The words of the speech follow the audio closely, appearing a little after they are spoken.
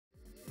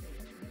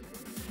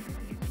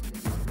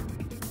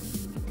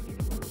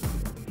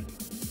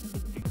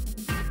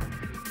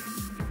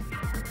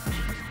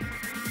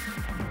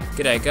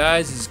G'day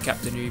guys, this is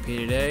Captain UP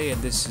today,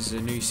 and this is a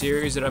new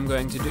series that I'm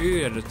going to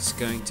do, and it's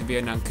going to be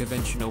on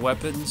unconventional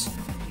weapons.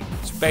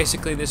 So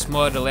basically this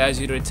mod allows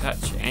you to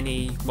attach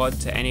any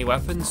mod to any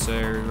weapon, so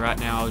right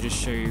now I'll just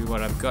show you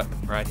what I've got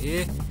right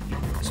here.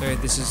 So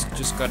this has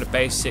just got a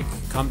basic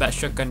combat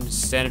shotgun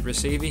standard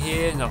receiver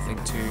here,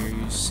 nothing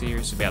too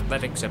serious about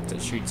that except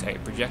it shoots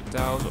 8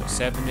 projectiles, or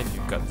 7 if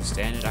you've got the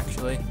standard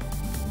actually.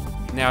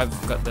 Now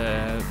I've got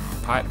the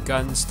pipe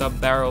gun stub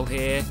barrel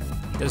here.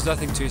 There's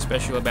nothing too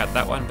special about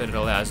that one, but it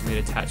allows me to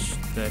attach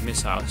the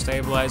missile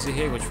stabilizer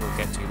here, which we'll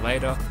get to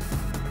later.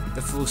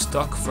 The full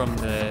stock from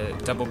the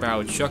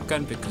double-barreled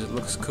shotgun because it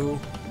looks cool.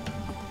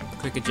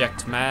 Quick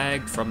eject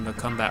mag from the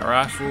combat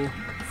rifle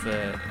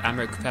for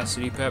ammo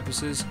capacity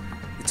purposes.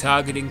 The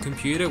targeting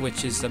computer,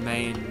 which is the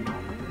main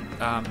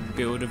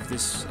build of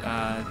this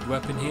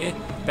weapon here.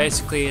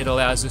 Basically it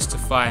allows us to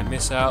fire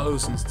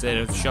missiles instead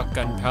of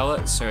shotgun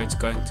pellets, so it's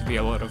going to be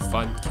a lot of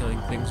fun killing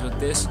things with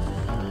this.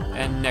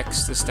 And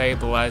next, the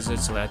stabilizer,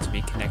 it's allowed to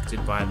be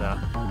connected by the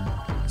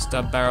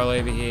stub barrel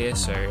over here,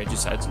 so it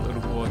just adds a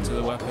little more to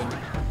the weapon.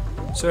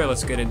 So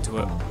let's get into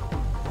it.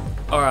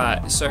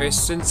 Alright, so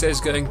since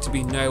there's going to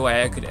be no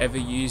way I could ever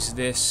use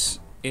this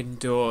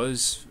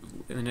indoors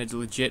in a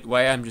legit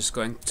way, I'm just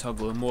going to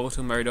toggle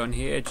immortal mode on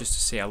here just to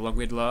see how long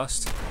we'd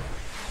last.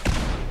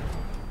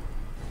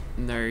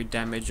 No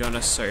damage on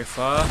us so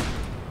far.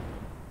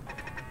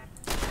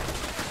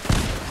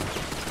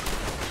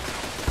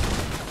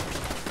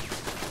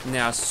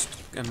 Now it's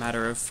a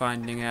matter of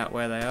finding out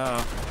where they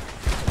are.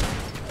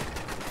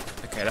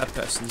 Okay, that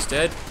person's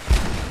dead.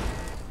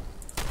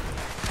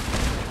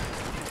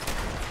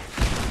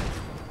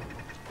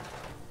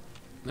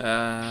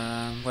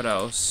 What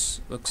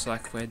else? Looks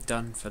like we're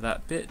done for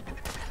that bit.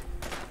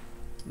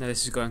 Now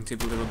this is going to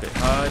be a little bit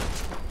hard.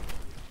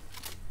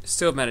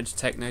 Still managed to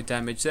take no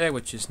damage there,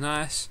 which is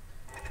nice.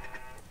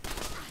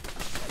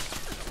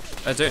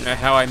 I don't know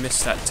how I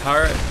missed that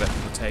turret, but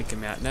we'll take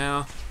him out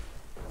now.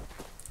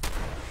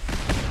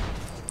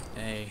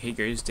 He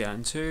goes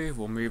down too.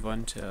 We'll move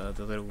on to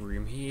the little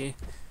room here.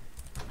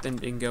 Then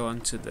we can go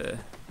on to the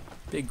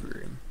big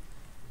room.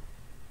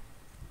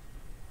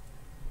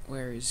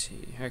 Where is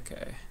he?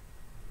 Okay.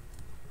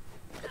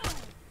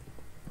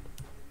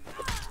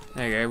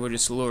 There you go, we'll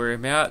just lure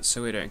him out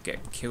so we don't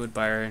get killed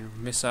by our own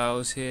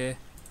missiles here.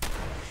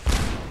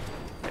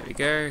 There we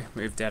go,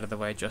 moved out of the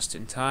way just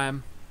in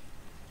time.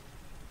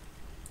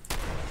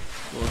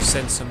 We'll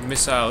send some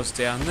missiles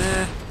down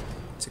there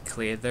to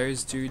clear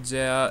those dudes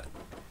out.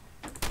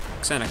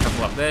 Send a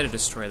couple up there to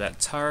destroy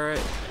that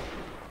turret.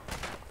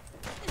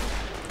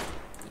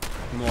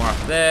 More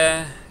up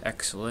there.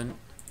 Excellent.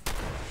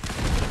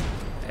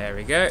 There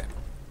we go.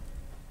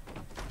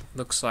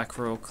 Looks like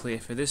we're all clear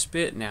for this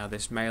bit. Now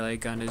this melee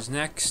gun is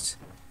next.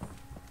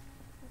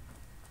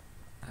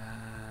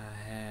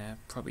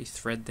 Probably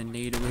thread the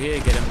needle here,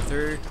 get him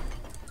through.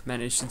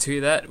 Managed to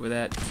do that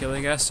without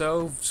killing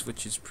ourselves,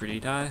 which is pretty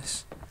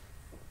nice.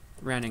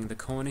 Rounding the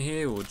corner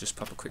here, we'll just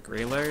pop a quick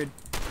reload.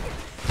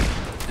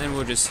 And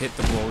we'll just hit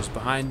the walls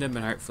behind them,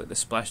 and hopefully the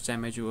splash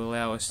damage will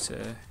allow us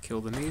to kill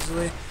them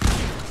easily.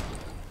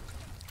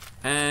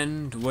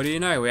 And what do you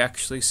know, we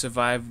actually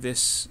survived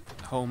this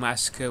whole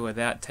massacre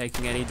without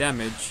taking any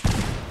damage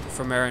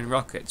from our own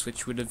rockets,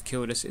 which would have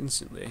killed us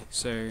instantly.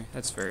 So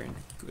that's very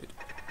good.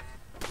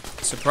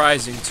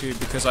 Surprising too,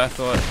 because I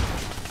thought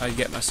I'd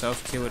get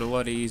myself killed a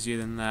lot easier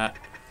than that.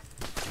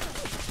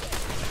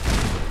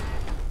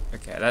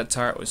 Okay, that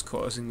turret was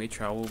causing me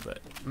trouble, but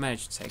I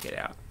managed to take it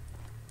out.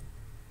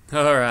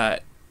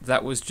 Alright,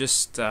 that was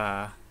just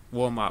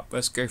warm up.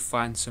 Let's go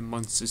find some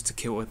monsters to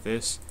kill with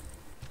this.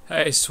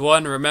 Hey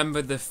Swan,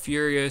 remember the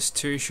furious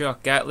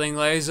 2-shot Gatling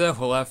laser?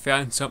 Well, I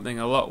found something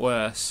a lot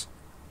worse.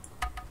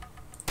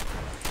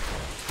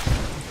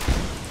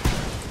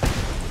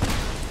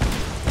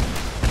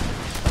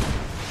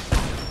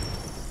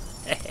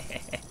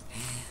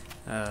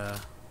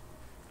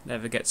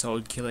 Never gets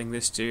old killing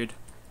this dude.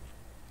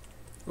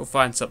 We'll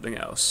find something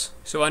else.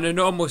 So under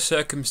normal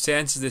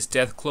circumstances this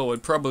Deathclaw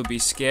would probably be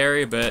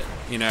scary, but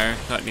you know,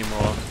 not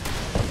anymore.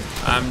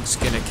 I'm just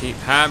gonna keep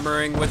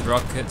hammering with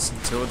rockets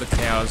until the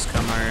cows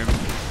come home.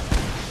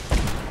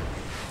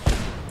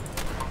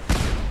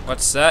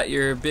 What's that?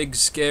 You're a big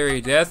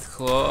scary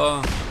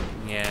Deathclaw?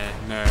 Yeah,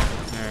 no.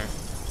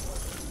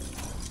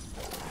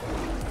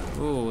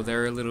 Ooh,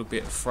 they're a little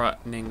bit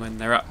frightening when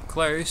they're up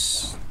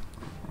close.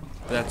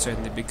 But that's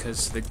only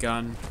because of the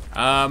gun.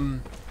 How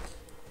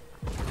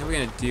are we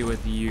gonna deal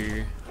with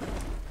you?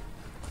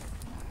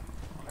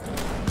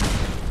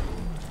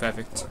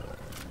 Perfect.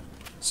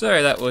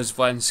 So that was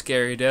one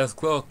scary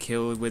Deathclaw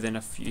killed within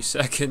a few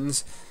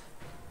seconds.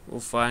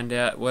 We'll find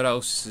out what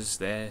else is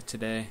there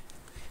today.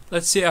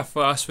 Let's see how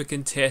fast we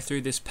can tear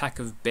through this pack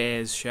of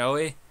bears, shall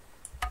we?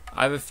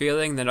 I have a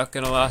feeling they're not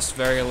gonna last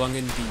very long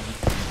indeed.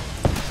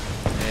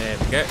 There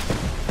we go.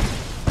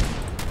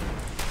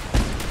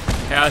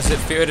 How does it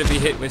feel to be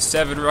hit with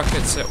 7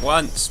 rockets at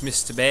once,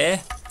 Mr.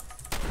 Bear?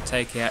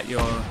 Take out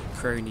your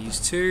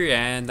cronies too,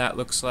 and that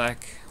looks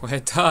like we're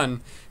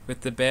done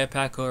with the bear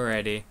pack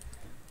already.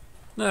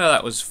 No,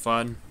 that was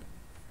fun.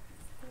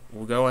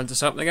 we'll go on to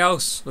something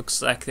else.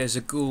 Looks like there's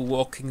a ghoul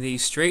walking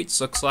these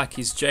streets. Looks like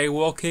he's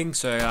jaywalking,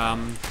 so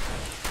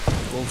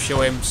we'll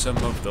show him some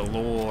of the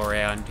law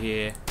around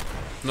here.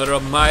 Not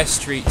on my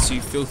streets,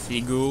 you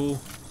filthy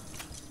ghoul.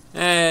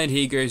 And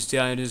he goes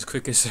down at his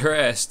quickest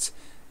arrest.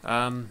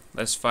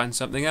 Let's find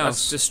something else.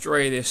 Let's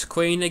destroy this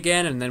queen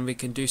again, and then we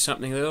can do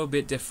something a little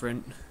bit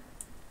different.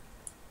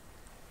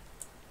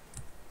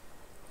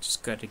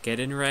 Just got to get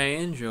in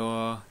range,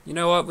 or you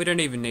know what? We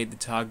don't even need the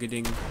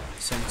targeting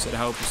sensor to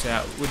help us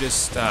out. We'll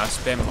just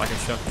spam it like a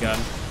shotgun.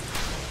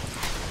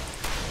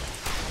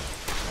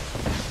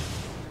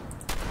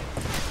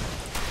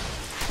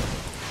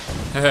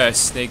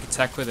 Sneak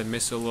attack with a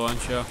missile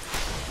launcher.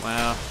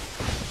 Wow.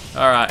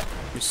 Alright,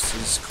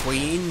 Mrs.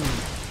 Queen,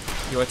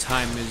 your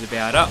time is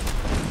about up.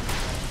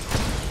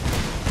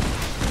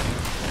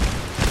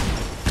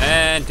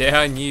 And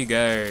down you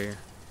go.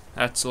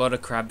 That's a lot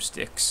of crab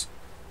sticks.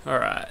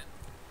 Alright,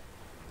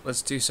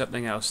 let's do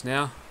something else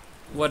now.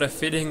 What a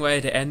fitting way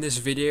to end this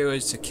video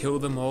is to kill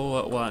them all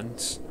at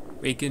once.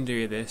 We can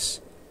do this.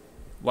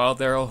 While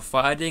they're all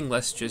fighting,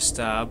 let's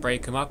just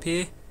break them up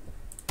here.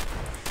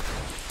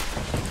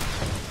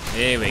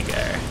 Here we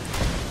go.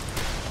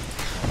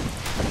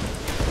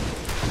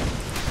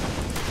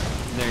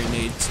 No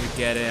need to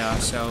get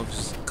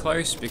ourselves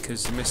close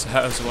because the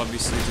missiles will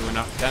obviously do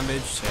enough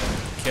damage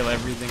to kill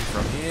everything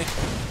from here.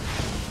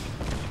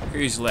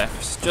 Who's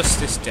left?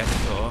 Just this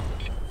Death Claw.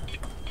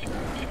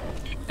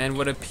 And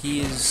what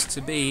appears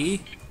to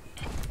be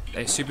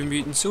a super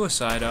mutant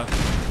suicider.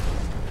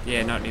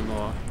 Yeah, not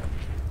anymore.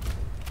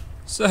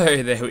 So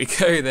there we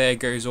go, there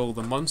goes all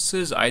the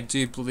monsters. I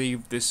do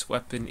believe this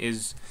weapon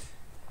is,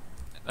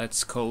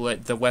 let's call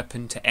it the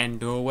weapon to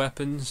end all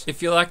weapons.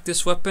 If you like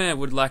this weapon and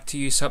would like to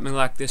use something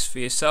like this for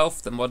yourself,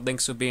 the mod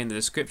links will be in the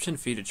description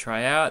for you to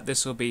try out.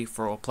 This will be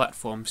for all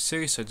platforms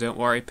too, so don't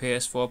worry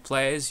PS4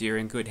 players, you're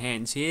in good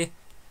hands here.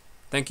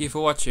 Thank you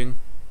for watching.